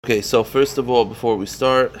Okay, so first of all, before we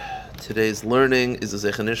start, today's learning is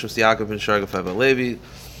the Zechanish of Yaakov and Sharga Fava Levi,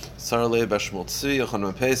 Sarle Bashmol Tzvi,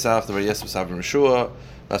 Yochanan Pesach, the Yes Savim Rishua,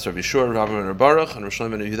 Basar Vishur, Rav Baruch, and Rishon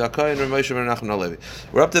Ben Yehuda and Ramosha Ben Nachman Levi.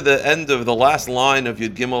 We're up to the end of the last line of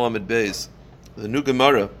Yud Gimel Amid Beis, the new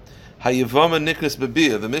Gemara. Hayavama Niknas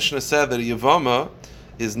Bebiyah. The Mishnah said that a Yavama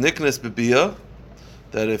is Niknas Bebiyah,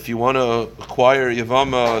 that if you want to acquire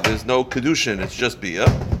Yavama, there's no Kiddushin, it's just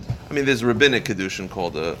Biyah. I mean, there's rabbinic Kiddushin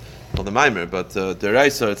called the Maimer, but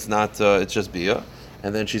Deraisa, it's not, it's just Biyah.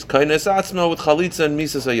 And then she's Kaines Atzma with Chalitza and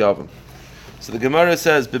Misas Hayavam. So the Gemara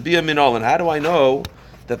says, Bebiyah Minol, and how do I know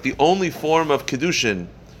that the only form of Kiddushin,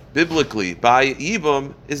 biblically, by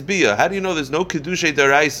Yibam, is Biyah? How do you know there's no Kiddushay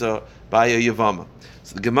Deraisa by a Yavama?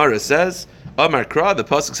 So the Gemara says, Amar Kra, the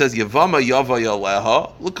Pasuk says, Yavama Yava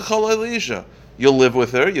Yaleha, L'kachal Elisha. You'll live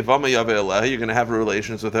with her, Yavama Yava Yaleha, you're going to have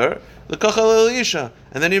relations with her, L'kachal Elisha,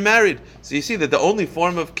 and then you're married. So you see that the only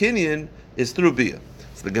form of Kinyan is through Biyah.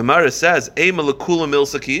 So the Gemara says, Eima L'kula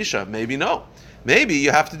Milsa Kiisha. Maybe no. Maybe you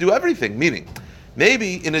have to do everything, meaning,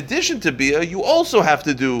 maybe in addition to Biyah, you also have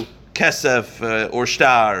to do Kesef or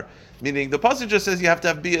Shtar, meaning the Pasuk just says you have to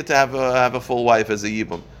have Biyah to have a full wife as a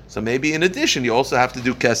Yibam. So maybe in addition, you also have to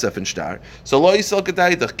do Kesef and Shtar. So Lo Yisal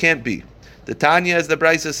Kedayidach can't be. The Tanya, as the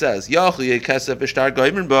Brisa says, Yachli Kesef Ishtar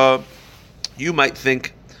Goymer Ba. You might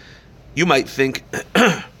think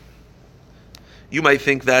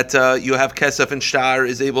that you have Kesef and Shtar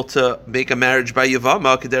is able to make a marriage by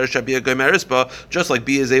Yavama, Keder Shabia Goymeris Ba, just like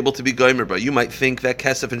Biyah is able to be Goymer Ba. You might think that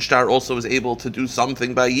Kesef and Shtar also is able to do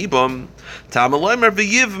something by Yibam. Tamaloymer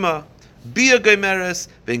v'Yivma. Biyah Goymeres,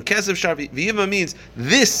 Ven Kesef Shtar v'Yivma means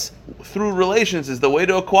this through relations is the way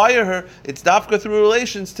to acquire her. It's dafka through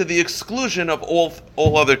relations to the exclusion of all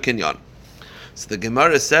other kinyan. So the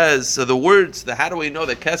Gemara says, so the words, how do we know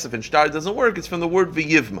that Kesef and Shtar doesn't work? It's from the word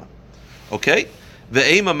v'Yivma. Okay?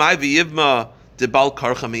 Ve'ema mai v'Yivma de bal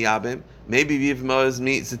karcha miyabim. Maybe Yivma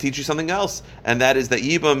means to teach you something else, and that is that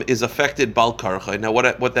Yibam is affected bal karcha. Now,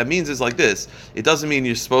 what that means is like this. It doesn't mean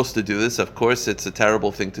you're supposed to do this. Of course, it's a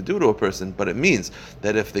terrible thing to do to a person, but it means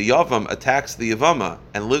that if the Yavam attacks the Yavama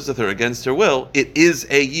and lives with her against her will, it is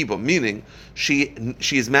a Yibam, meaning she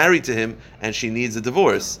is married to him and she needs a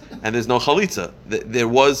divorce, and there's no chalitza. There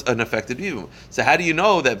was an affected Yibam. So how do you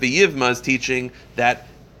know that the Yivma is teaching that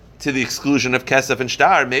to the exclusion of Kesef and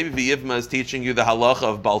Shtar? Maybe V'Yivma is teaching you the halacha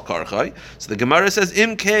of Bal Karchai. So the Gemara says,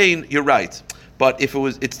 Im Kain, you're right. But if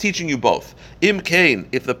it's teaching you both. Im Kain,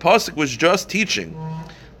 if the Pasuk was just teaching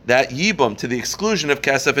that Yibam to the exclusion of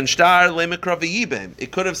Kesef and Shtar, Lemekra V'Yibam,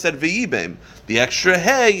 it could have said V'Yibam. The extra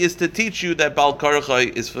hey is to teach you that Bal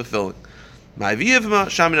Karchai is fulfilling. My V'Yivma,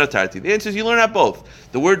 Shamin Atarti. The answer is you learn at both.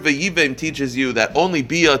 The word V'Yivim teaches you that only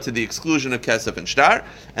Biyah to the exclusion of Kesef and Shtar,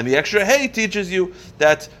 and the extra Hey teaches you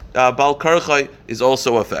that Bal Karchai is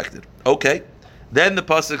also affected. Okay. Then the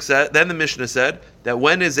Pasuk said, then the Mishnah said that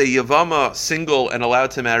when is a Yavama single and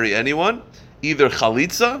allowed to marry anyone? Either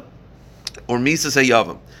Chalitza or Misas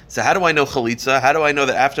Hayavam. So how do I know Chalitza? How do I know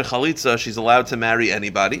that after Chalitza she's allowed to marry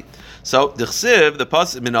anybody? So D'chsiv, the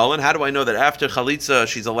pasuk Minolan, how do I know that after Chalitza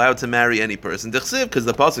she's allowed to marry any person? D'chsiv, because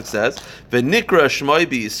the pasuk says, "V'nikra shmoi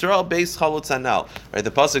bi Yisrael beis Chalitza." Right,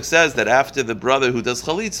 the pasuk says that after the brother who does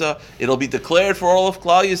Chalitza, it'll be declared for all of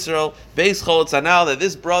Klal Yisrael beis Chalitza that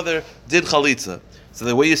this brother did Chalitza. So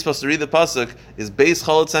the way you're supposed to read the pasuk is beis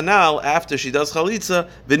Chalitza after she does Chalitza,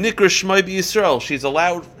 v'nikra shmoi bi Yisrael. She's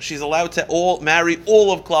allowed to marry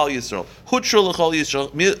all of Klal Yisrael. Hutra l'chol Yisrael.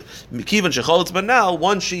 Kivan shechalitz banal.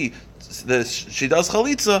 Once she does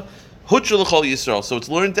Chalitza, hutra l'chol Yisrael. So it's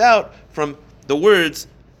learned out from the words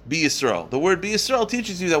bi Yisrael. The word bi Yisrael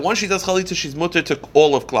teaches you that once she does Chalitza, she's mutter to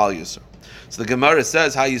all of Klal Yisrael. So the Gemara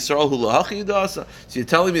says, "Ha Yisrael hu lahachi yidasa." So you're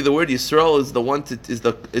telling me the word Yisrael is the one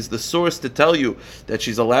is the source to tell you that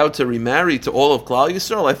she's allowed to remarry to all of Klal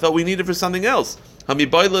Yisrael. I thought we needed for something else.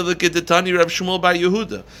 Hamibayla l'kedetani Rav Shmuel bar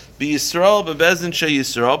Yehuda. Be Yisrael bebezin she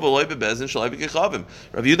Yisrael b'loy bebezin shalai b'kechavim.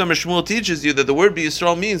 Rav Yehuda bar Shmuel teaches you that the word be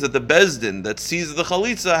Yisrael means that the bezdin that sees the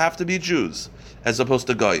chalitza have to be Jews, as opposed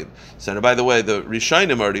to Goyim. So, and by the way, the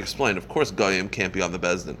Rishonim already explained, of course Goyim can't be on the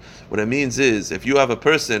Bezdin. What it means is, if you have a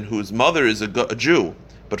person whose mother is a Jew,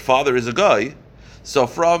 but father is a Goy, so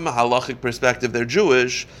from a halachic perspective they're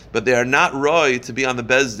Jewish, but they are not roy to be on the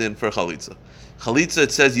Bezdin for Chalitza. Chalitza,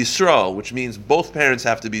 it says Yisrael, which means both parents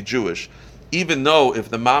have to be Jewish. Even though if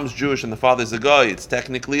the mom's Jewish and the father's a Goy, it's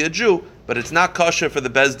technically a Jew, but it's not kosher for the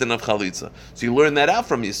Bezdin of Chalitza. So you learn that out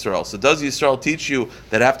from Yisrael. So does Yisrael teach you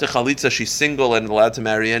that after Chalitza she's single and allowed to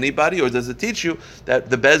marry anybody, or does it teach you that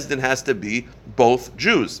the Bezdin has to be both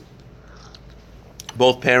Jews?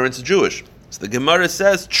 Both parents Jewish. So the Gemara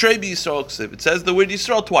says, Trebi Yisrael Ksiv. It says the word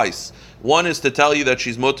Yisrael twice. One is to tell you that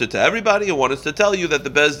she's mutter to everybody, and one is to tell you that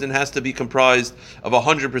the Bezdin has to be comprised of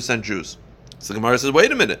 100% Jews. So the Gemara says,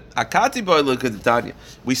 wait a minute. Akati boy, look at the Tanya.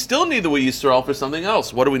 We still need the word Yisrael for something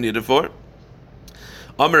else. What do we need it for?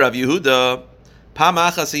 Amar Rav Yehuda. Rav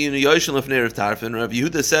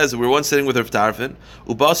Yehuda says, we were once sitting with Rav Tarfon,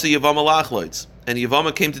 Ubasa Yavama Lachloitz, and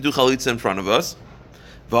Yavama came to do Chalitza in front of us.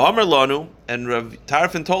 Va'amar Lanu, and Rav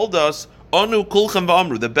Tarfon told us, Onu Kulchem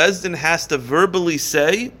Va'amru, the Bezdin has to verbally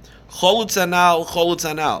say, Cholutz Anal, Cholutz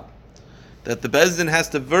Anal. That the Bezdin has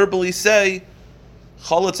to verbally say,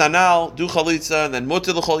 Cholutz Anal, do Chalitza, and then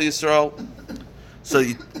Mutter L'Chol Yisrael. So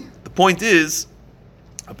the point is,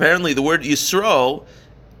 apparently the word Yisrael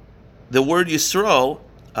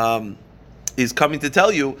is coming to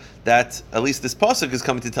tell you that, at least this pasuk is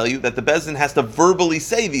coming to tell you, that the Bezdin has to verbally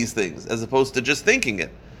say these things, as opposed to just thinking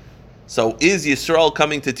it. So is Yisrael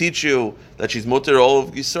coming to teach you that she's mutter all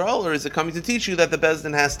of Yisrael, or is it coming to teach you that the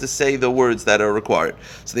Bezdin has to say the words that are required?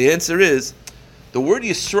 So the answer is, the word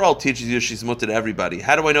Yisrael teaches you she's mutter to everybody.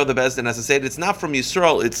 How do I know the Bezdin has to say it? It's not from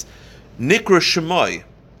Yisrael, it's Nikra Shemoy.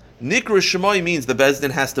 Nikra Shemoy means the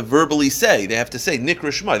Bezdin has to verbally say. They have to say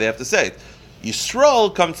Nikra Shemoy. They have to say it.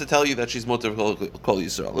 Yisrael comes to tell you that she's mutter kol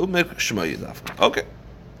Yisrael. Okay,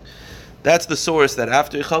 that's the source that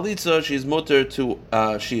after Chalitza she's mutter to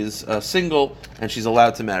she is single and she's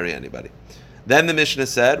allowed to marry anybody. Then the Mishnah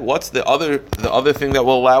said, what's the other thing that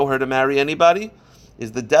will allow her to marry anybody?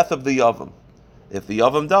 Is the death of the Yavam. If the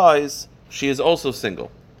Yavam dies, she is also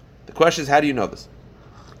single. The question is, how do you know this?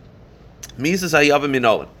 Mises hayavam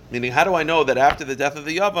minolan. Meaning, how do I know that after the death of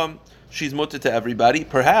the Yavam, she's mutter to everybody?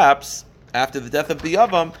 Perhaps, after the death of the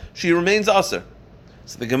Yavam, she remains aser.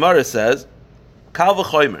 So the Gemara says, Kal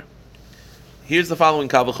v'chomer. Here's the following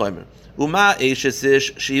Kal v'chomer. Uma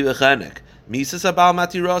eishesish shi v'chenek. Mises habal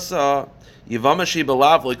matirasa. Yavama shi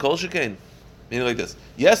belav lo'kol shekain. Meaning like this.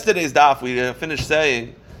 Yesterday's daf, we finished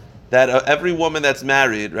saying that every woman that's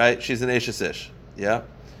married, right, she's an eishesish. Yeah?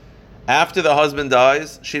 After the husband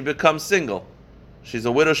dies, she becomes single. She's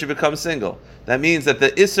a widow, she becomes single. That means that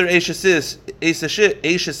the Isser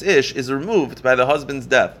Eishes Ish is removed by the husband's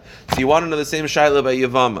death. So you want to know the same Shaila by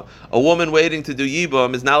Yavama. A woman waiting to do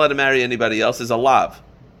Yibam is not allowed to marry anybody else, is a lav.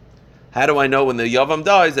 How do I know when the Yavam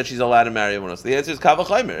dies that she's allowed to marry anyone else? The answer is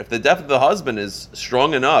Kavachaimer. If the death of the husband is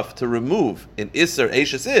strong enough to remove an Isser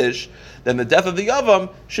Eishes Ish, then the death of the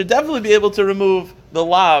Yavam should definitely be able to remove the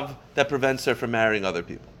lav that prevents her from marrying other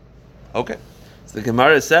people. Okay. So the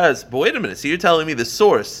Gemara says, but wait a minute, so you're telling me the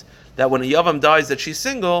source that when a Yavam dies that she's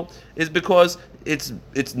single is because it's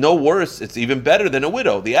no worse, it's even better than a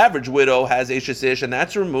widow. The average widow has Eishes Ish and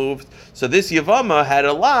that's removed. So this Yavama had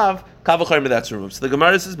a lav, Kavachayim, that's removed. So the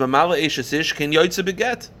Gemara says, B'mala Eishes Ish ken yoytze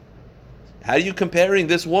beget. How are you comparing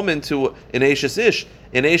this woman to an Eishes Ish?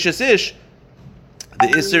 In Eishes Ish, the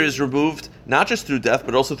Isser is removed not just through death,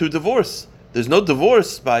 but also through divorce. There's no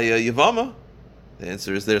divorce by Yavama. The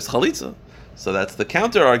answer is there's Chalitza. So that's the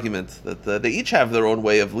counter argument that they each have their own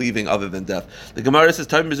way of leaving other than death. The Gemara says,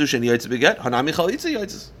 "Time mezusha and yaitz beget hanami chalitza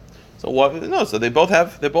yaitz." So what? No. So they both.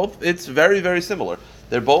 It's very, very similar.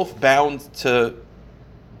 They're both bound to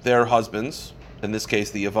their husbands. In this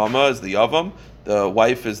case, the Yavama is the Yavam, the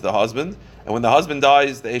wife is the husband, and when the husband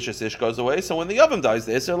dies, the Eishes Ish goes away. So when the Yavam dies,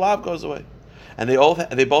 the Isser Lav goes away, and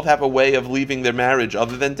they both have a way of leaving their marriage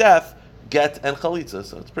other than death, get and chalitza.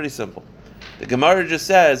 So it's pretty simple. The Gemara just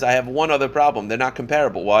says, I have one other problem. They're not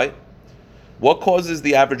comparable. Why? What causes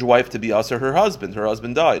the average wife to be aser? Her husband. Her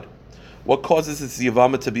husband died. What causes this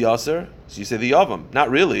Yavama to be aser? So you say the Yavam.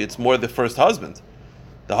 Not really. It's more the first husband.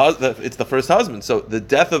 It's the first husband. So the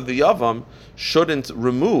death of the Yavam shouldn't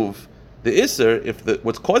remove the Isser if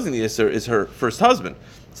what's causing the Isser is her first husband.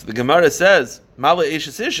 So the Gemara says, Mala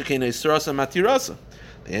Eishes Ish kena Yisrasa Matirasa.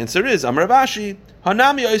 The answer is Amar Bashi,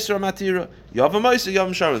 Hanami Oisra Matira, Yavam Oisra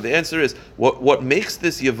Yavam Sharma. The answer is what makes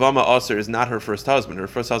this Yavama Aser is not her first husband. Her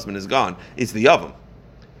first husband is gone. It's the Yavam.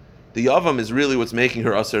 The Yavam is really what's making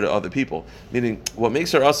her Aser to other people. Meaning, what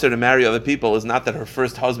makes her Aser to marry other people is not that her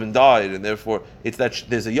first husband died, and therefore it's that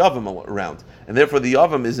there's a Yavam around. And therefore the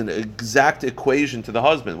Yavam is an exact equation to the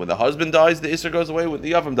husband. When the husband dies, the Isser goes away. When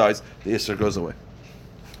the Yavam dies, the Isser goes away.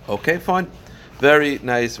 Okay, fine. Very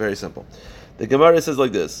nice, very simple. The Gemara says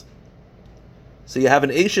like this. So you have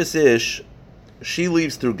an Eishes Ish, she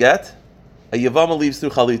leaves through get, a Yavama leaves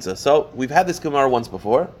through Chalitza. So we've had this Gemara once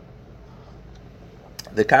before.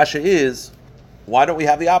 The kasha is, why don't we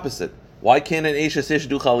have the opposite? Why can't an Eishes Ish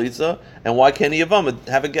do Chalitza, and why can't a Yavama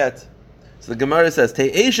have a get? So the Gemara says,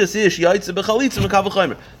 Te Eishes Ish yaitze b'Chalitza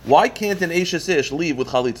mekavachaymer. Why can't an Eishes Ish leave with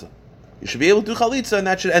Chalitza? You should be able to do Chalitza, and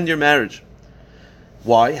that should end your marriage.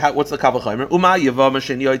 Why? What's the kavachomer? Uma yavama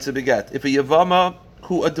shen yoytze beget. If a yavama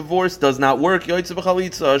who a divorce does not work, yoytze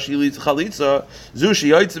b'chalitza, she leads chalitza. Zu she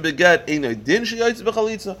yoytze beget, eino din she yoytze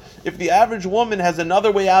b'chalitza. If the average woman has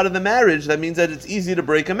another way out of the marriage, that means that it's easy to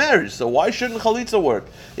break a marriage. So why shouldn't chalitza work?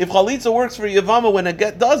 If chalitza works for yavama when a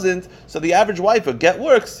get doesn't, so the average wife, a get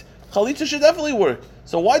works, chalitza should definitely work.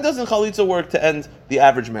 So why doesn't chalitza work to end the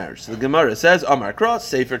average marriage? So the Gemara says, Amar Kra,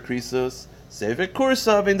 Sefer Krisus, Sefer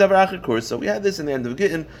Kursa, Vein Davar Acher Kursa. We had this in the end of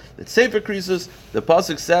Gittin, that Sefer Krisus, the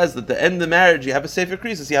Pasuk says that the end of the marriage, you have a Sefer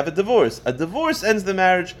Krisus, you have a divorce. A divorce ends the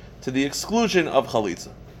marriage to the exclusion of chalitza.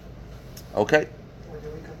 Okay?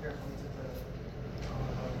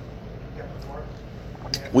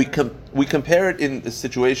 We compare it in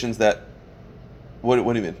situations that, what do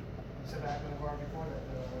you mean?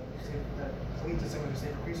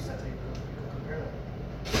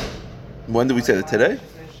 When did we say that? Today?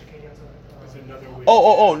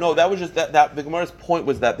 No, that was just that the Gemara's point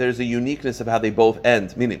was that there's a uniqueness of how they both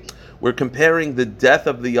end. Meaning, we're comparing the death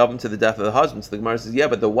of the Yavam to the death of the husband. So the Gemara says, yeah,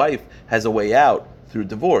 but the wife has a way out through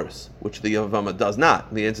divorce, which the Yavama does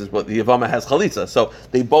not. The answer is, well, the Yavama has chalitza. So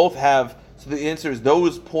they both have, so the answer is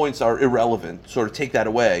those points are irrelevant. Sort of take that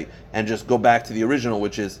away and just go back to the original,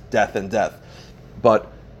 which is death and death. But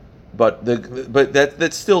that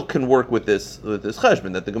still can work with this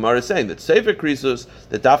cheshbon that the Gemara is saying that Sefer Krisus,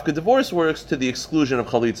 that Dafka divorce works to the exclusion of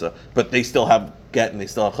chalitza, but they still have get and they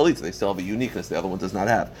still have chalitza, they still have a uniqueness the other one does not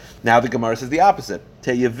have. Now the Gemara says the opposite.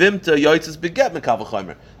 Teyavimta yoitzes beget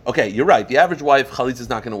mekavachomer. Okay, you're right. The average wife chalitza is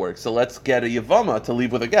not going to work, so let's get a yavama to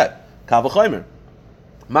leave with a get kavachomer.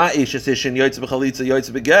 If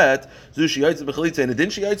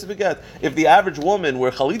the average woman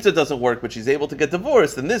where chalitza doesn't work but she's able to get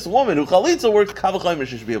divorced, then this woman who chalitza works, kavachomer,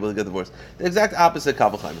 she should be able to get divorced. The exact opposite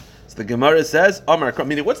kavachomer. So the Gemara says, Amar,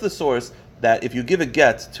 meaning what's the source that if you give a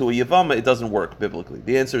get to a yavama, it doesn't work biblically?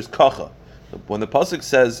 The answer is kacha. When the pasuk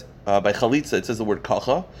says by chalitza, it says the word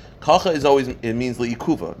kacha. Kacha is always, it means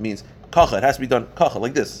liikuva. It means kacha. It has to be done kacha,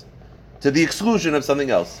 like this, to the exclusion of something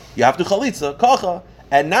else. You have to chalitza, kacha,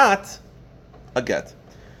 and not a get.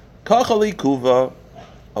 Kacha liikuva.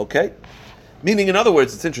 Okay? Meaning, in other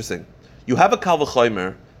words, it's interesting. You have a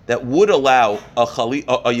kavachomer that would allow a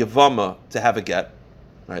yavama to have a get.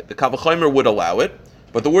 Right? The kavachomer would allow it,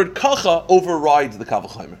 but the word kacha overrides the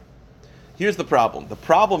kavachomer. Here's the problem. The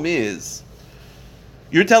problem is,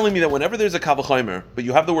 you're telling me that whenever there's a kavachomer, but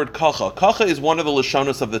you have the word kacha, kacha is one of the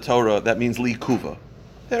lashonos of the Torah that means liikuva.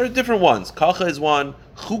 There are different ones. Kacha is one.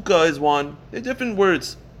 Chuka is one. They're different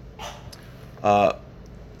words. Tiyeh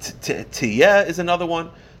is another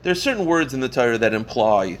one. There are certain words in the Torah that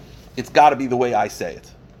imply it's got to be the way I say it.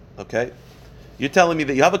 Okay? You're telling me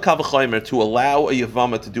that you have a kavachomer to allow a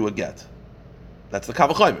yavama to do a get. That's the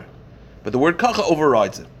kavachomer. But the word kacha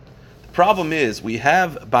overrides it. The problem is we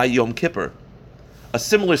have by Yom Kippur a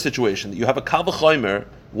similar situation that you have a kavachomer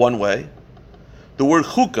one way. The word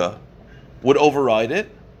chuka would override it.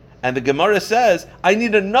 And the Gemara says, I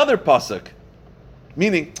need another pasuk.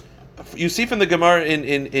 Meaning, you see from the Gemara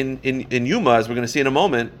in Yuma, as we're going to see in a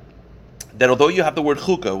moment, that although you have the word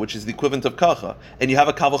chuka, which is the equivalent of kacha, and you have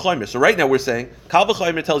a kavachomer. So right now we're saying,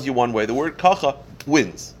 kavachomer tells you one way, the word kacha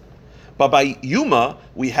wins. But by Yuma,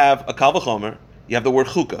 we have a kavachomer, you have the word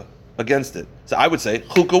chuka against it. So I would say,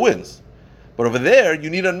 chuka wins. But over there,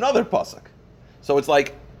 you need another pasuk. So it's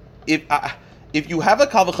like, if you have a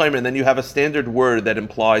kavachomer and then you have a standard word that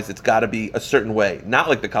implies it's got to be a certain way, not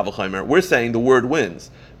like the kavachomer, we're saying the word wins.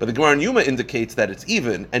 But the Gemara in Yuma indicates that it's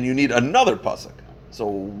even, and you need another pasuk. So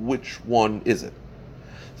which one is it?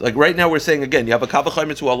 So like right now we're saying again, you have a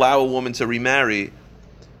kavachomer to allow a woman to remarry,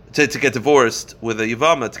 to get divorced with a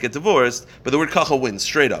yavama to get divorced, but the word kacha wins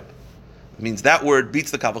straight up. It means that word beats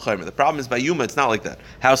the kavachomer. The problem is by Yuma, it's not like that.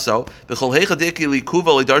 How so? Anytime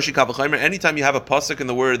you have a pasuk in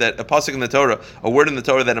the word a pasuk in the Torah, a word in the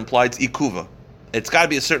Torah that implies ikuva, it's got to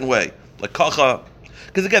be a certain way, like kacha.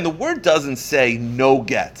 Because again, the word doesn't say no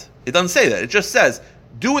get. It doesn't say that. It just says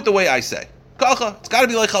do it the way I say. Kacha. It's got to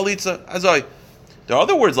be like chalitza. There are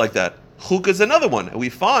other words like that. Chukah is another one, and we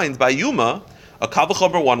find by Yuma a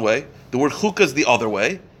kavachomer one way, the word chukah is the other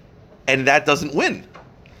way, and that doesn't win.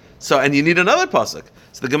 So, and you need another pasuk.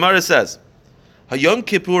 So the Gemara says, Hayom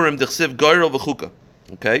Kippurim dechsiv goyrel v'chuka.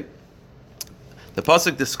 Okay? The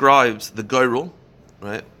pasuk describes the goyrel,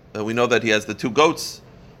 right? We know that he has the two goats.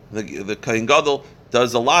 The Kohen Gadol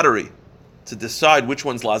does a lottery to decide which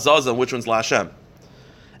one's la'zaza and which one's la'Hashem.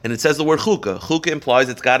 And it says the word chuka. Chuka implies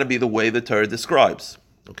it's got to be the way the Torah describes.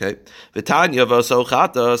 Okay? V'tanya v'oso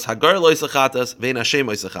chatas, hagar lo yisachatas, v'ein Hashem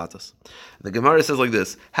lo yisachatas. The Gemara says like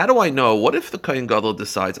this, how do I know, what if the Kohen Gadol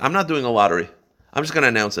decides, I'm not doing a lottery, I'm just going to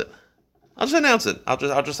announce it. I'll just announce it.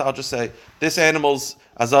 I'll just say this animal's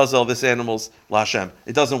Azazel, this animal's Lashem.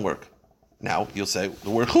 It doesn't work. Now you'll say the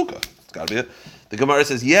word chukah. It's got to be it. The Gemara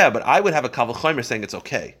says, yeah, but I would have a kal v'chomer saying it's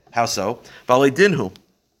okay. How so? V'alei dinhu.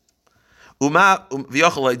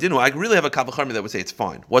 I really have a kal v'chomer that would say it's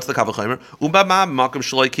fine. What's the kal v'chomer?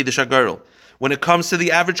 When it comes to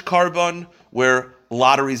the average carbon, where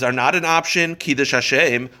lotteries are not an option, Kiddush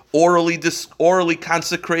Hashem, orally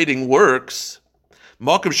consecrating works.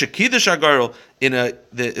 When it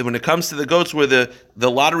comes to the goats where the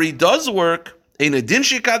lottery does work, the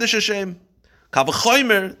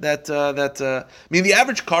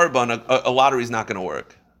average carbon, a lottery is not going to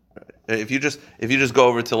work. If you just go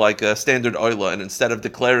over to like a standard oila and instead of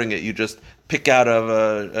declaring it, you just pick out of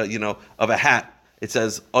a hat, it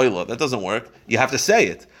says oila. That doesn't work. You have to say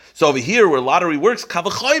it. So over here, where lottery works, kal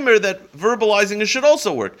v'chomer, that verbalizing it should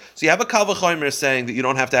also work. So you have a kal v'chomer saying that you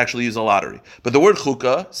don't have to actually use a lottery. But the word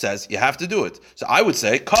chukah says you have to do it. So I would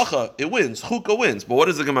say, kacha, it wins, chukah wins. But what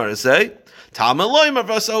does the Gemara say? I have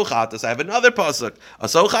another pasuk.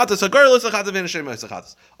 Asochatas, a girl is a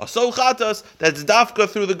chatas, asochatas, that's dafka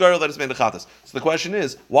through the girl that is made a chatas. So the question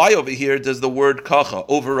is, why over here does the word kacha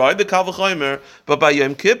override the kal v'chomer, but by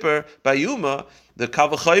Yom Kippur, by Yuma, the kal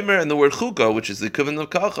v'chomer and the word chukah, which is the equivalent of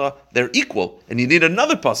kacha, they're equal, and you need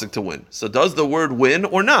another pasuk to win. So does the word win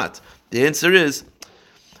or not? The answer is,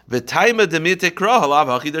 so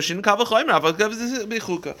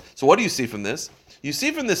what do you see from this? You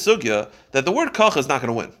see from this sugya that the word kacha is not going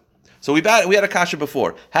to win. So we had a kasha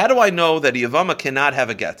before. How do I know that a yavama cannot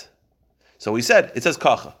have a get? So we said, it says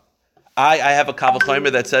kacha. I have a kal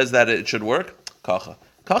v'chomer that says that it should work. Kacha.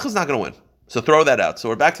 Kacha is not going to win. So throw that out. So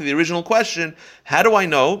we're back to the original question. How do I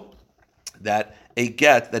know that a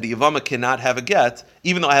yavama cannot have a get,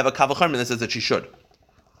 even though I have a kal v'chomer that says that she should?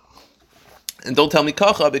 And don't tell me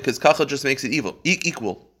kacha, because kacha just makes it even.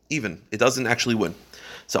 It doesn't actually win.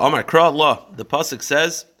 So Amar Kra law, the pasuk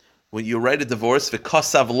says, when you write a divorce,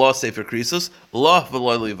 v'kasav law sefer krisus, law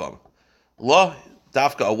v'loy livam. Law,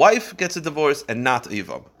 dafka, a wife gets a divorce and not a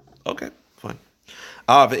yivam. Okay, fine.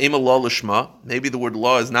 Ve'ema law lishma. Maybe the word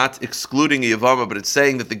law is not excluding a yavama, but it's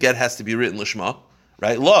saying that the get has to be written lishma,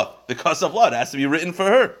 right? Law, because of law, it has to be written for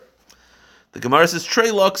her. The Gemara says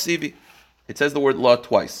trei law ksivi. It says the word law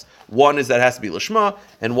twice. One is that it has to be lishma,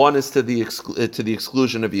 and one is to the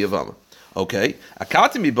exclusion of yavama. Okay,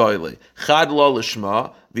 akatimi boile chad law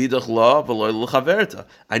lishma vidach law v'loy l'chaverta.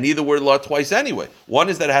 I need the word law twice anyway. One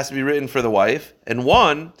is that it has to be written for the wife, and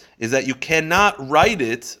one is that you cannot write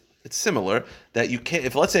it. It's similar that you can't.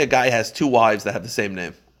 If let's say a guy has two wives that have the same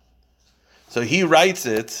name, so he writes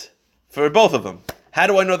it for both of them. How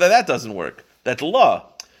do I know that doesn't work? That's law.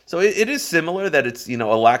 So it is similar that it's a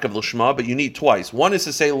lack of lishma, but you need twice. One is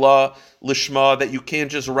to say law lishma that you can't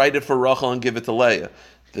just write it for Rachel and give it to Leah.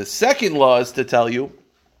 The second law is to tell you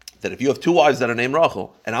that if you have two wives that are named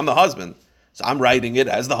Rachel, and I'm the husband, so I'm writing it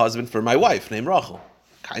as the husband for my wife named Rachel.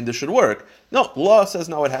 Kind of should work. No, law says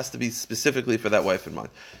no, it has to be specifically for that wife in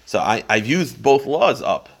mind. So I've used both laws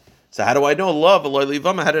up. So how do I know law v'loy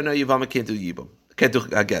livama? How do I know yivama can't do yibam? Can't do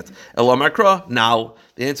get. Elamar kra, now.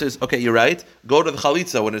 The answer is, okay, you're right. Go to the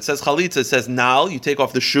chalitza. When it says chalitza, it says nal, you take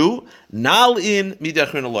off the shoe. Nal in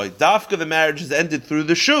midachrin aloy. Dafka, the marriage is ended through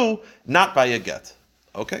the shoe, not by a get.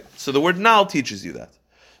 Okay, so the word nal teaches you that.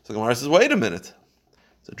 So Gemara says, wait a minute.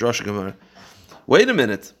 So Drosha Gemara, wait a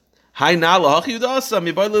minute. Hi nal I thought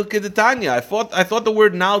the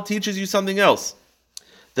word nal teaches you something else.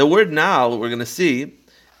 The word nal, we're going to see,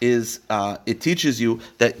 is it teaches you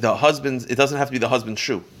that it doesn't have to be the husband's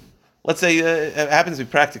shoe. Let's say it happens to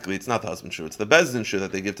be practically, it's not the husband's shoe, it's the bezdin shoe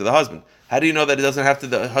that they give to the husband. How do you know that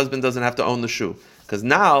the husband doesn't have to own the shoe? Because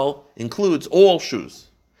nal includes all shoes.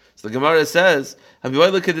 So the Gemara says, we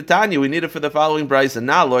need it for the following brayso.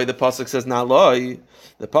 Naloi, the pasuk says naloi.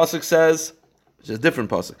 The pasuk says, which is a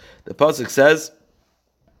different pasuk. The pasuk says,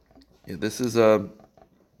 this is the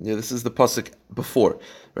pasuk before,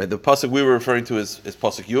 right? The pasuk we were referring to is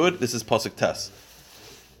pasuk yud. This is pasuk tes.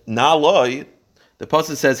 Naloi, the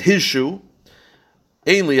pasuk says his shoe.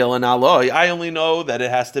 Ainli el naloi. I only know that it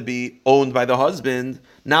has to be owned by the husband.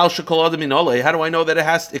 Now shekol adam inole. How do I know that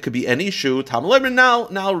it could be any shoe? Tamalemer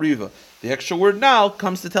now riva. The extra word now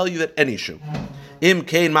comes to tell you that any shoe. Im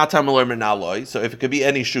kain matamalemer naloi. So if it could be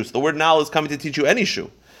any shoe, so the word now is coming to teach you any shoe.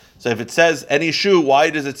 So if it says any shoe, why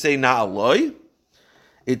does it say naloi?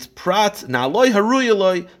 It's prat naloi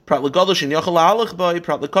haruyaloi prat legadol shin yachal halach boy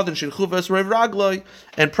prat lekotin shin chuvas rev ragloi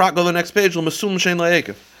and prat go the next page l'masum shein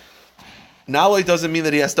laekev. Naloi doesn't mean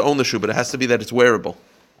that he has to own the shoe, but it has to be that it's wearable.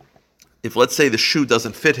 If let's say the shoe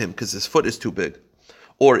doesn't fit him because his foot is too big,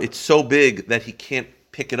 or it's so big that he can't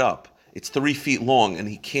pick it up, it's 3 feet long and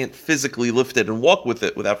he can't physically lift it and walk with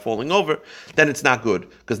it without falling over, then it's not good.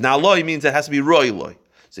 Because now loy means it has to be roy loy.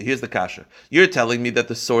 So here's the kasha. You're telling me that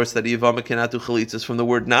the source that Yavama cannot do chalitza is from the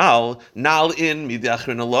word nal in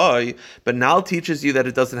midachrin aloy, but nal teaches you that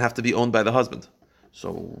it doesn't have to be owned by the husband.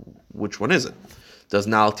 So which one is it? Does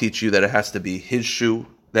nal teach you that it has to be his shoe,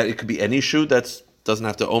 that it could be any shoe that's doesn't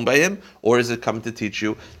have to own by him, or is it coming to teach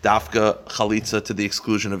you dafka chalitza to the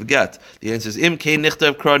exclusion of get? The answer is im kein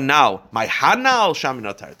nichtav kra nal, my hanal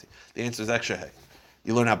shaminatarti. The answer is actually hey.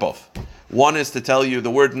 You learn out both. One is to tell you the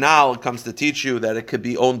word nal comes to teach you that it could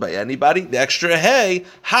be owned by anybody. The extra hey,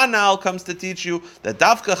 hanal comes to teach you that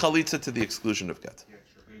dafka chalitza to the exclusion of get.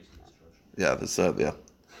 Yeah, this yeah.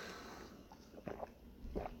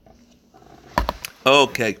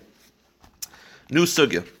 Okay. New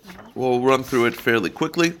sugya. We'll run through it fairly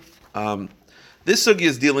quickly. This sugya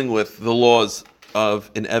is dealing with the laws of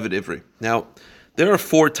an Eved Ivri. Now, there are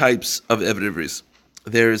 4 types of Eved Ivris.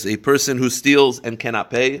 There's a person who steals and cannot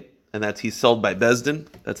pay, and that's he's sold by Bezdin.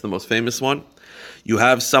 That's the most famous one. You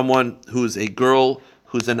have someone who's a girl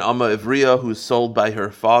who's an Amma Ivriya who's sold by her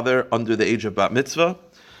father under the age of Bat Mitzvah.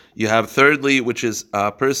 You have thirdly, which is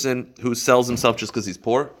a person who sells himself just because he's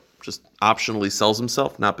poor, just optionally sells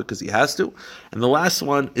himself, not because he has to. And the last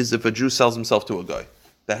one is if a Jew sells himself to a guy.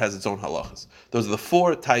 That has its own halachas. Those are the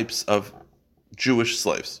 4 types of Jewish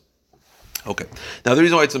slaves. Okay. Now the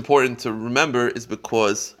reason why it's important to remember is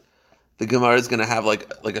because the Gemara is going to have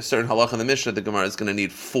like a certain halacha in the Mishnah. The Gemara is going to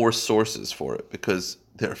need 4 sources for it because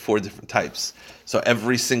there are 4 different types. So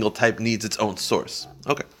every single type needs its own source.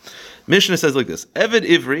 Okay. Mishnah says like this: Eved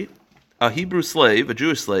Ivri, a Hebrew slave, a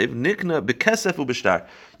Jewish slave, nikna bekesef ubishtar.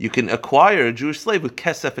 You can acquire a Jewish slave with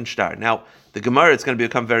kesef and shtar. Now, the Gemara, it's going to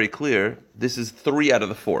become very clear. This is 3 out of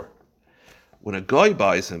the 4. When a guy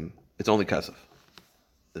buys him, it's only kesef.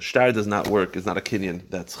 The shtar does not work. It's not a kinyan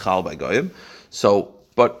that's chal by goyim. So,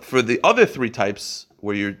 but for the other 3 types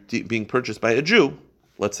where you're being purchased by a Jew,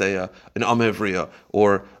 let's say an Amevriya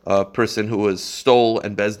or a person who was stole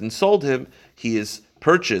and Bezdin sold him, he is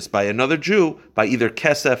purchased by another Jew by either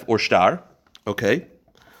kesef or shtar. Okay.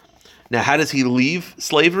 Now, how does he leave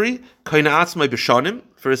slavery?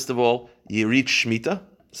 First of all, you reach Shemitah,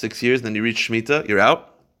 6 years, then you reach Shemitah, you're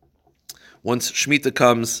out. Once Shemitah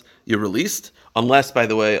comes, you're released.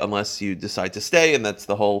 Unless you decide to stay, and that's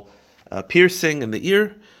the whole piercing in the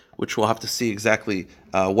ear, which we'll have to see exactly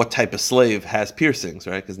what type of slave has piercings,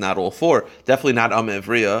 right? Because not all 4. Definitely not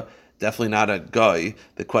Amevriya, definitely not a guy.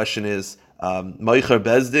 The question is, Meicher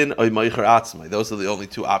Bezdin or Meicher Atzmai. Those are the only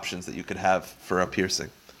 2 options that you could have for a piercing.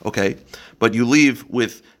 Okay, but you leave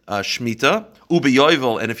with Shemitah, Ubi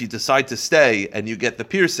Yovel, and if you decide to stay and you get the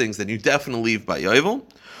piercings, then you definitely leave by Yovel.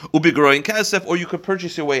 Ubi Groin Kasef, or you could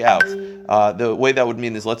purchase your way out. The way that would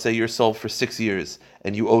mean is, let's say you're sold for 6 years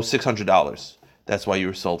and you owe $600. That's why you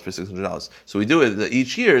were sold for $600. So we do it that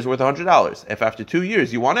each year is worth $100. If after 2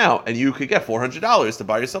 years you want out and you could get $400 to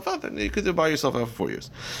buy yourself out, then you could buy yourself out for 4 years.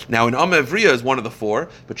 Now, an Amevriya is one of the 4,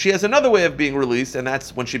 but she has another way of being released, and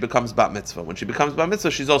that's when she becomes Bat Mitzvah. When she becomes Bat Mitzvah,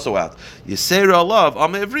 she's also out. Yisera love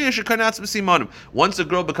Amevriya shekanatz b'simanim. Once a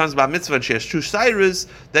girl becomes Bat Mitzvah and she has 2 sairas,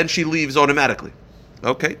 then she leaves automatically.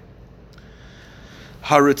 Okay.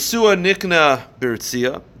 Haritzua nikna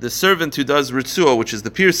b'ritzia. The servant who does ritzua, which is the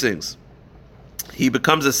piercings, he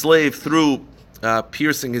becomes a slave through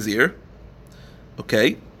piercing his ear.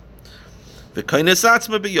 Okay. When does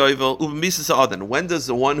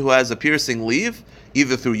the one who has a piercing leave?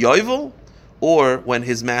 Either through yovel or when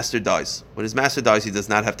his master dies. When his master dies, he does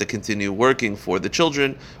not have to continue working for the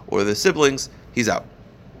children or the siblings. He's out.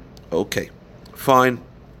 Okay. Fine.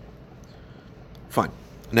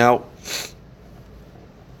 Now,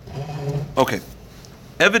 okay.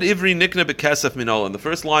 Eved Ivri nikna bekesef minol. And the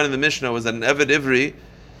first line in the Mishnah was that an Eved Ivri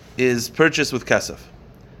is purchased with kesef.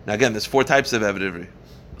 Now again, there's 4 types of Eved Ivri.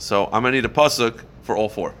 So I'm going to need a pasuk for all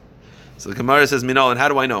 4. So the Gemara says minol, and how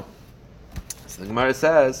do I know? So the Gemara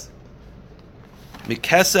says,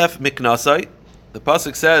 mikesef miknasai. The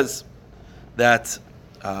pasuk says that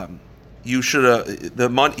you should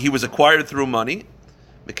he was acquired through money.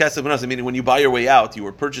 Mikesef miknasai, meaning when you buy your way out, you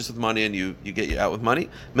were purchased with money and you get you out with money.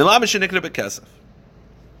 Milamish nikna bekesef.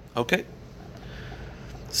 Okay.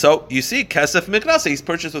 So you see, kesef miknasai, he's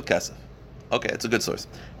purchased with kesef. Okay, it's a good source.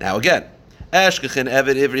 Now again, Eshkechin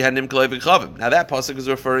Eved Ivri Hanim Klei V'Chavim. Now that pasuk is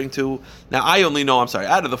referring to. Now I only know.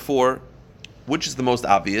 Out of the 4, which is the most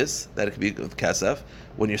obvious that it could be with kesef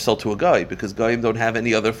when you're sold to a guy, because goyim don't have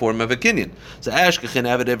any other form of a kinyan. So Eshkechin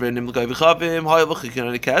Eved Ivri Hanim Klei V'Chavim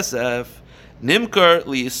Hayavachikon Kesef Nimker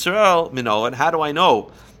Li Yisrael Minol. And how do I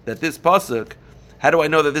know that this pasuk? How do I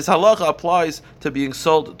know that this halacha applies to being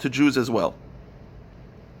sold to Jews as well?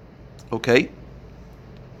 Okay.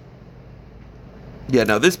 Yeah,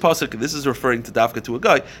 now this pasuk, this is referring to dafka to a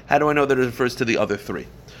guy. How do I know that it refers to the other three?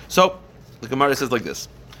 So, the Gemara says like this.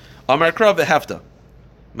 Amar krav v'hefta.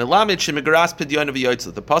 Melamid shemigras pidyon of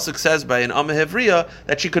yotzlet. The pasuk says by an Amma Hevriya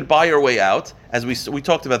that she could buy her way out. As we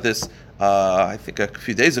talked about this, I think a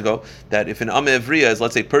few days ago, that if an Amma Hevriya is,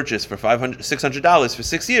 let's say, purchased for $600 for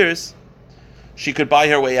 6 years, she could buy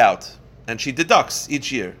her way out. And she deducts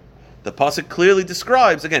each year. The pasuk clearly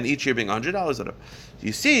describes, again, each year being $100.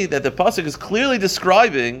 You see that the pasuk is clearly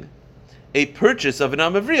describing a purchase of an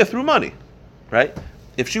Amma Hevriya through money, right?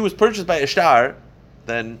 If she was purchased by a shtar,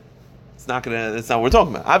 then that's not what we're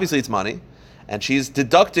talking about. Obviously, it's money, and she's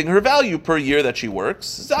deducting her value per year that she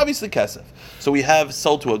works. It's obviously kesef. So we have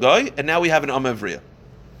sold to a guy, and now we have an Amma Hevriya.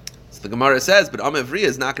 So the Gemara says, but Amma Hevriya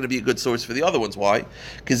is not going to be a good source for the other ones. Why?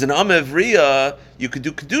 Because an Amma Hevriya, you could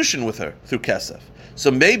do Kiddushin with her through kesef. So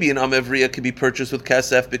maybe an Amma Hevriya could be purchased with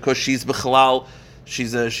kesef because she's b'chalal.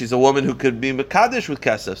 She's a woman who could be mekadesh with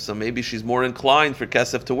kesef, so maybe she's more inclined for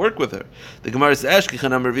kesef to work with her. The Gemara says, maybe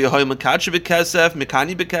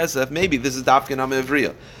this is dafkin Amma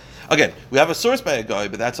Hevriya. Again, we have a source by a guy,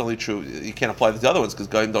 but that's only true. You can't apply this to the other ones because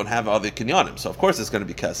goyim don't have other kinyanim. So of course it's going to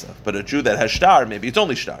be kesef. But a Jew that has shtar, maybe it's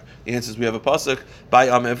only shtar. The answer is we have a pasuk by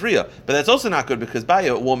Amma Hevriya. But that's also not good because by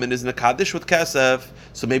a woman is mekadesh with kesef,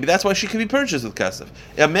 so maybe that's why she can be purchased with kesef.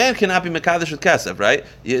 A man cannot be mekadesh with kesef, right?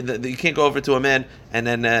 You can't go over to a man and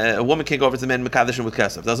then a woman can't go over to the man mekadesh with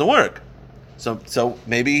kesef. It doesn't work. So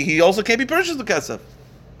maybe he also can't be purchased with kesef.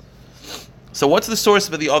 So what's the source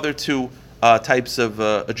for the other two types of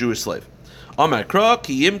a Jewish slave? The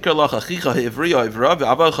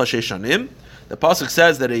pasuk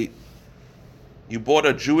says that you bought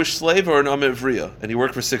a Jewish slave or an Amma Hevriya, and he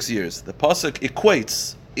worked for 6 years. The pasuk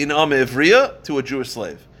equates in Amma Hevriya to a Jewish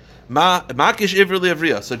slave.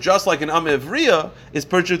 So just like an Amma Hevriya is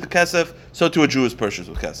purchased with kesef, so to a Jew is purchased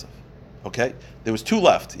with kesef. Okay, there was two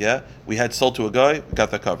left. Yeah, we had sold to a guy, we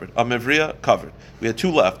got that covered. Amma Hevriya covered. We had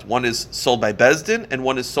two left. One is sold by bezdin, and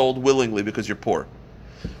one is sold willingly because you're poor.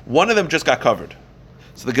 One of them just got covered.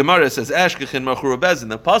 So the Gemara says, "Ashkechin machuru bezdin."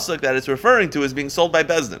 The pasuk that it's referring to is being sold by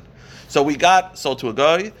bezdin. So we got sold to a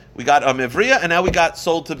guy, we got Amma Hevriya, and now we got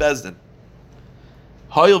sold to bezdin.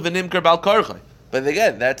 Hoyel v'nimker bal karchay. But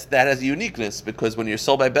again, that has a uniqueness because when you're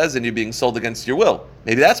sold by bezdin, you're being sold against your will.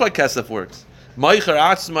 Maybe that's why kesef works. Meicher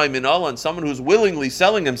atzmai minala, and someone who's willingly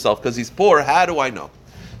selling himself because he's poor, how do I know?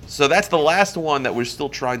 So that's the last one that we're still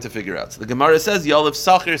trying to figure out. So the Gemara says, Yalev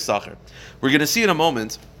Sacher Sacher. We're going to see in a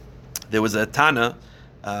moment, there was a Tana,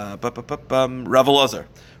 Rav Elazar.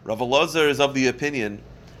 Rav Elazar is of the opinion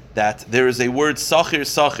that there is a word Sacher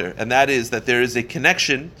Sacher, and that is that there is a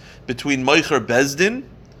connection between Meicher Bezdin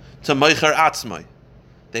to Meicher Atzmai.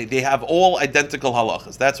 They have all identical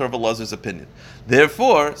halachas. That's Rav Elazar's opinion.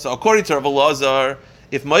 Therefore, so according to Rav Elazar,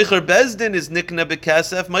 if Meicher Bezdin is nikna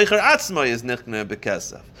bekesef, Meicher Atzmai is nikna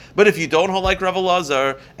bekesef. But if you don't hold like Rav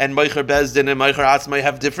Elazar, and Meicher Bezdin and Meicher Atzmai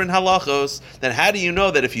have different halachos, then how do you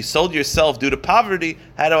know that if you sold yourself due to poverty,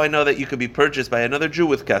 how do I know that you could be purchased by another Jew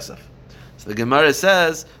with kesef? So the Gemara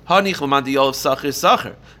says, according to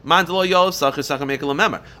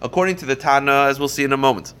the Tana, as we'll see in a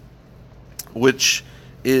moment, which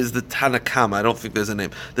is the Tanakama. I don't think there's a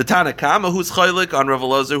name. The Tanakama, who's chaylik on Rav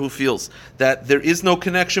Elazar, who feels that there is no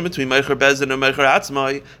connection between Meicher Bezdin and Meicher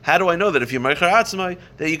Atzmai. How do I know that if you're Meicher Atzmai,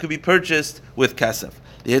 that you could be purchased with kesef?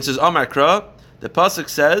 The answer is Amar Kra. The pasuk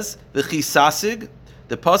says v'chisasig.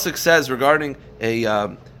 The pasuk says regarding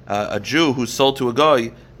a Jew who's sold to a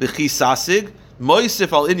guy v'chisasig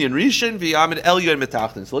moisif al inyan rishon v'yamid elyon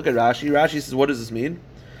metachtin. So look at Rashi. Rashi says, what does this mean?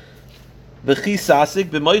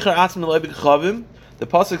 V'chisasig b'meicher Atzmai lo b'chavim. The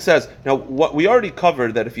pasuk says, now what we already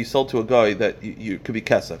covered that if you sold to a guy that you could be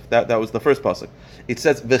kesef. That was the first pasuk. It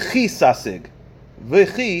says v'chi sasig.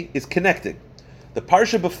 V'chi is connecting. The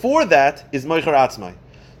parsha before that is Meicher Atzmai.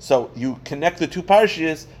 So you connect the two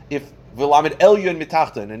parshas if v'lamed elyon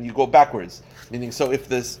mitachton and you go backwards. Meaning, so if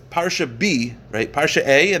this parsha B, right, parsha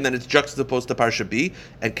A, and then it's juxtaposed to parsha B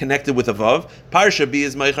and connected with a vav. Parsha B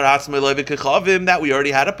is Meicher Atzmai lo b'kechavim. That we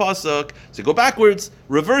already had a pasuk. So you go backwards,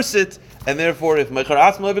 reverse it. And therefore, if Meicher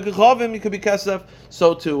Atzmai b'kechavim, you could be kesef.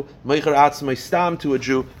 So too, Meicher Atzmai stam to a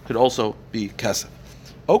Jew could also be kesef.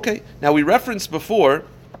 Okay, now we referenced before,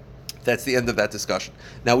 that's the end of that discussion.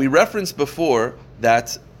 Now we referenced before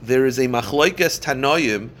that there is a machlokes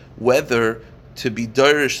tanoim whether to be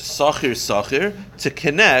darish sachir to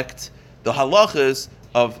connect the halachas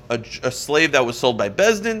of a slave that was sold by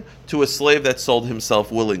Bezdin to a slave that sold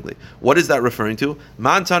himself willingly. What is that referring to?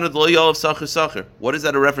 Man Tana lo yolav sacher sacher. What is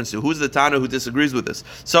that a reference to? Who's the Tana who disagrees with this?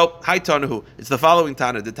 So, hi Tanahu. It's the following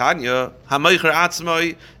Tana. The Tanya, hamaycher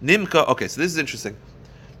atzmai nimka. Okay, so this is interesting.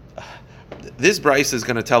 This Bryce is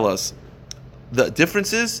going to tell us the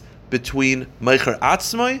differences between Meicher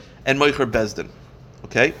Atzmai and Meicher Bezdin.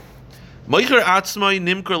 Okay? Meicher Atzmai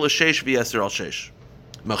nimker l'sheish v'yeser al sheish.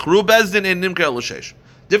 Mechru Bezdin and nimker l'sheish.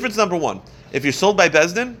 Difference number one. If you're sold by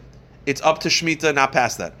Bezdin, it's up to Shemitah, not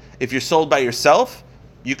past that. If you're sold by yourself,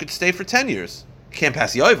 you could stay for 10 years. Can't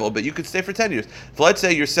pass Yovel, but you could stay for 10 years. If let's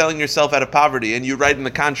say you're selling yourself out of poverty and you write in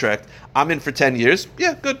the contract, I'm in for 10 years,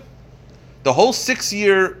 yeah, good. The whole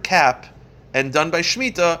 6-year cap and done by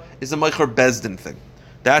Shemitah is a Meicher Bezdin thing.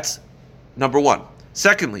 That's number one.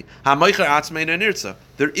 Secondly, ha-Meicher Atzmei Nirtza.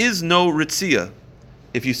 There is no Ritzia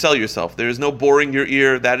if you sell yourself. There is no boring your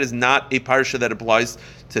ear. That is not a parsha that applies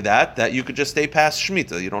to that you could just stay past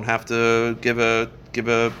Shemitah. You don't have to give a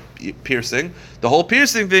piercing. The whole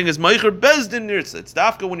piercing thing is Meicher Bezdin Nirtza. It's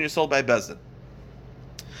dafka when you're sold by Bezdin.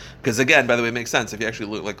 Because again, by the way, it makes sense. If you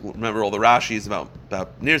actually remember all the Rashis about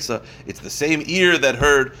Nirtza, it's the same ear that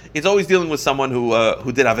heard. It's always dealing with someone who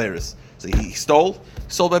did Averis. So he sold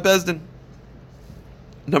by Bezdin.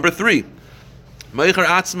 Number 3, Meicher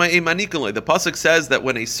Atzmai Emanikaloi. The pasuk says that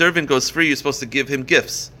when a servant goes free, you're supposed to give him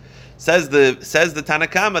gifts. Says the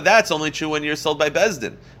Tanakama, that's only true when you're sold by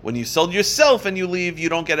Bezdin. When you sold yourself and you leave, you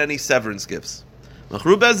don't get any severance gifts. And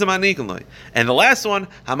the last one,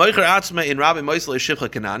 Hamoicher Atzma in Rabbi Moisle Shivcha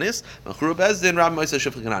Kananis, Machru Bezdin Rabbi Moisle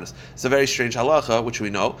Shivcha Kananis. It's a very strange halacha, which we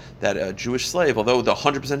know that a Jewish slave, although the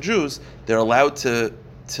 100% Jews, they're allowed to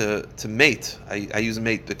mate. I use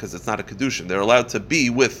mate because it's not a Kiddushin. They're allowed to be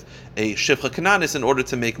with a Shivcha Kananis in order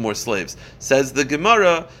to make more slaves. Says the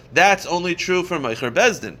Gemara, that's only true for Moicher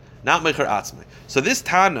Bezdin, not Moicher Atzma. So this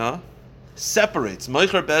Tana separates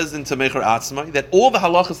Meicher Bezdin to Meicher Atzmai, that all the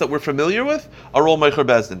halachas that we're familiar with are all Meicher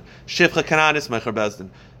Bezdin. Shivcha Kananis, Meicher Bezdin.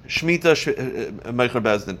 Shemitah, Meicher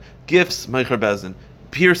Bezdin. Gifts, Meicher Bezdin.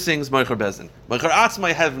 Piercings, Meicher Bezdin. Meicher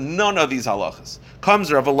Atzmai have none of these halachas.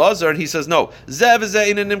 Comes Rav Elazar and he says, no, Zev Zeh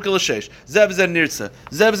in a Nimkel Shesh, Zev Zeh Nirtza,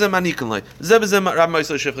 Zev Zeh Manikanlai, Zev Zeh Rabbi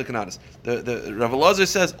Moisle Shivcha Kananis. The Rav Elazar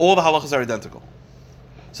says all the halachas are identical.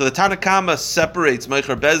 So the Tanakama separates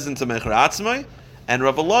Meicher Bezdin to Meicher Atzmai, and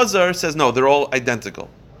Rabbi Elazar says, no, they're all identical.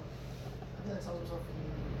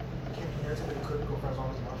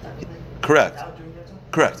 Correct.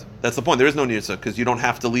 Correct. That's the point. There is no nirtza because you don't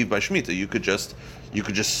have to leave by Shemitah. You could just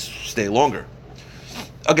stay longer.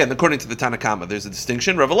 Again, according to the Tanakama, there's a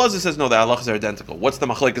distinction. Rabbi Elazar says, no, the halachas are identical. What's the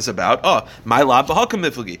machlekes about? Oh, my lab b'hakam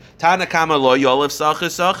miflagi. Tanakama lo yolev sacher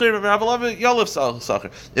sacher, Rabbi Elazar yolev sacher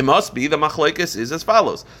sacher. It must be the machlekes is as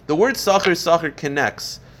follows. The word sacher sacher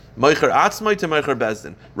connects Meicher Atzmai to Meicher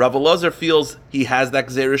Bezdin. Rav Elazar feels he has that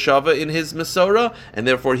Gzeira Shava in his Mesorah, and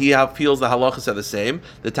therefore he feels the halachas are the same.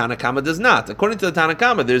 The Tanakama does not. According to the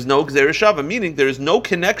Tanakama, there's no Gzeira Shava, meaning there is no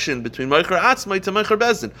connection between Meicher Atzmai to Meicher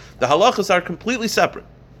Bezdin. The halachas are completely separate.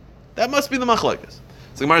 That must be the machlekes.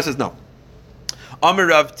 So Gemara says no. Amar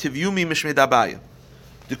Rav Tivyumi Mishmei Dabaya.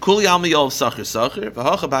 The Kuli Almi Yol Sacher Sacher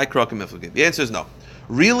V'Hacha Bai Krokim Miflagim. The answer is no.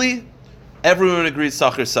 Really? Everyone agrees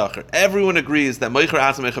sacher sacher. Everyone agrees that Meicher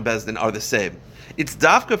Atzmai and Meicher Bezdin are the same. It's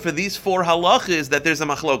dafka for these 4 halachas that there's a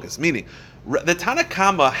machlokas. Meaning, the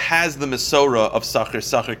Tanakama has the Mesorah of sacher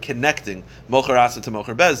sacher connecting Meicher Atzmai to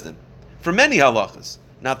Meicher Bezdin. For many halachas,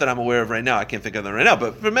 not that I'm aware of right now, I can't think of them right now,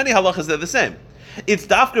 but for many halachas they're the same. It's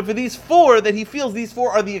dafka for these 4 that he feels these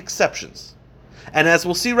 4 are the exceptions. And as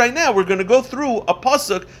we'll see right now, we're going to go through a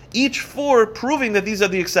pasuk, each 4 proving that these are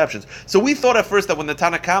the exceptions. So we thought at first that when the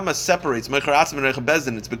Tanakama separates Meicher Atzmai and Meicher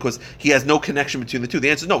Bezdin, it's because he has no connection between the two. The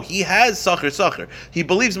answer is no. He has sacher sacher. He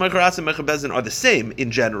believes Meicher Atzmai and Meicher Bezdin are the same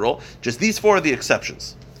in general. Just these 4 are the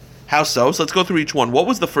exceptions. How so? So let's go through each one. What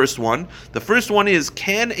was the first one? The first one is,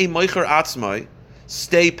 can a Meicher Atzmai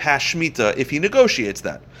stay past Shemitah if he negotiates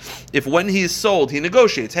that? If when he is sold, he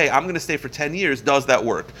negotiates, hey, I'm going to stay for 10 years, does that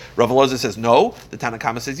work? Rav Elazar says no, the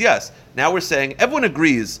Tanakama says yes. Now we're saying, everyone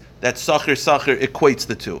agrees that sacher sacher equates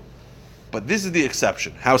the two. But this is the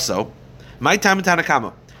exception. How so? My time in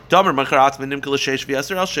Tanakama.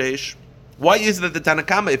 Why is it that the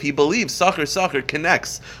Tanakama, if he believes sacher sacher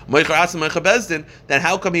connects Meicher Atzmai and Meicher Bezdin, then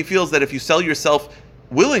how come he feels that if you sell yourself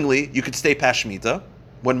willingly, you could stay past Shemitah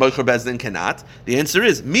when Meicher Bezdin cannot? The answer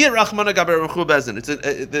is Mir Rachmana Gaber Meicher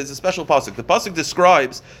Bezdin. There's a special pasuk. The pasuk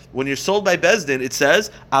describes when you're sold by Bezdin. It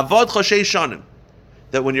says Avad Choshei Shanim,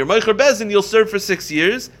 that when you're Meicher Bezdin, you'll serve for 6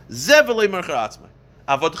 years. Zevelei Meicher Atzmai.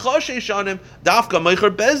 Avadcha sheishanim, dafka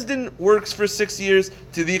meicher bezdin works for 6 years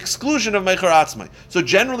to the exclusion of meicher atzmai. So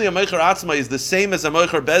generally a meicher atzmai is the same as a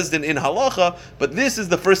meicher bezdin in halacha, but this is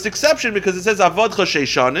the first exception because it says avadcha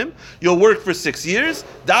sheishanim, you'll work for 6 years.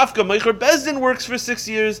 Dafka meicher bezdin works for 6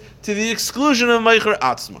 years to the exclusion of meicher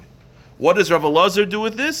atzmai. What does Rav Elazar do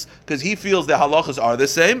with this? Because he feels the halachas are the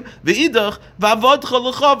same. V'idach v'avadcha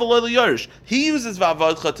l'cha v'lo l'yarish. He uses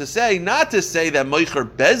v'avadcha to say, not to say that meicher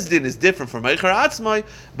bezdin is different from meicher atzmai,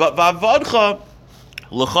 but v'avadcha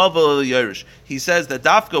l'cha v'lo l'yarish. He says that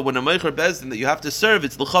dafka, when a meicher bezdin that you have to serve,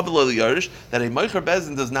 it's l'cha v'lo l'yarish, that a meicher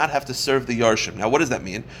bezdin does not have to serve the yarshim. Now what does that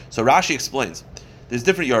mean? So Rashi explains. There's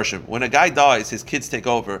different yarshim. When a guy dies, his kids take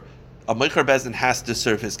over, a meicher bezdin has to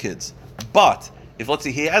serve his kids. But if let's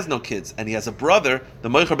say he has no kids and he has a brother, the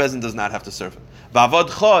meicher bezdin does not have to serve him.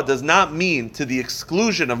 V'avadcha does not mean to the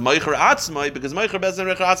exclusion of meicher atzmai, because meicher bezdin and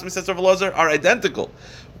meicher atzmai, says Rav Elazar, are identical.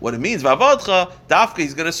 What it means, v'avadcha, dafka,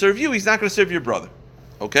 he's going to serve you, he's not going to serve your brother.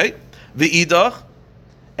 Okay? V'idach,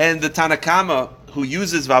 and the Tanakama who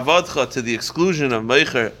uses v'avadcha to the exclusion of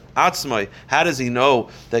meicher atzmai, how does he know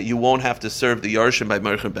that you won't have to serve the yarshim by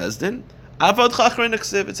meicher bezdin? Avadcha achrein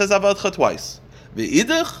aksiv, it says avadcha twice.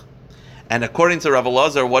 V'idach, and according to Rav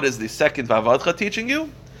Elazar, what is the second vavadcha teaching you?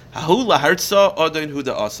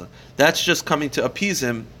 That's just coming to appease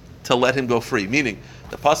him, to let him go free. Meaning,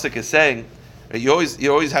 the pasuk is saying, you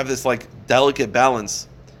always have this like delicate balance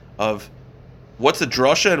of what's the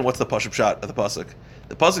drasha and what's the pashup shot of the pasuk.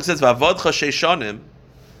 The pasuk says vavadcha sheishanim,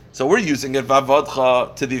 so we're using it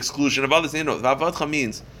vavadcha to the exclusion of others. You know, vavadcha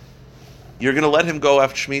means you're going to let him go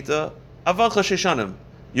after Shemitah. Avadcha sheishanim.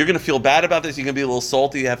 You're going to feel bad about this. You're going to be a little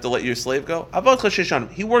salty. You have to let your slave go. Avadcha sheishanim.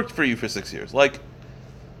 He worked for you for 6 years. Like,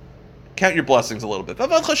 count your blessings a little bit.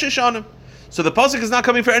 Avadcha sheishanim. So the pasuk is not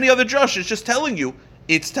coming for any other drush. It's just telling you.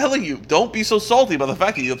 It's telling you, don't be so salty about the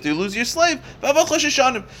fact that you have to lose your slave. Avadcha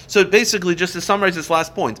sheishanim. So basically, just to summarize this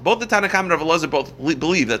last point, both the Tanakam and Rav Elazar both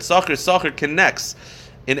believe that Sacher connects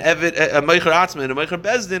in Evid, a Meicher Atzma and a Meicher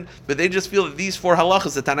Bezdin, but they just feel that these 4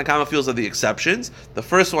 halachas that Tanakama feels are the exceptions. The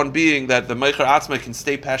first one being that the Meicher Atzma can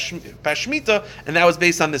stay Pashmita, and that was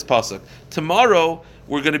based on this pasuk. Tomorrow,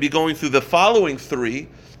 we're going to be going through the following 3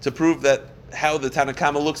 to prove that how the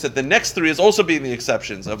Tanakama looks at the next 3 as also being the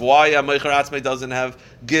exceptions of why a Meicher Atzma doesn't have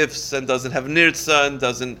gifts and doesn't have nirtza and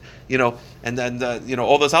doesn't, and then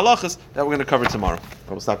all those halachas that we're going to cover tomorrow.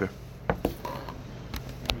 We'll stop here.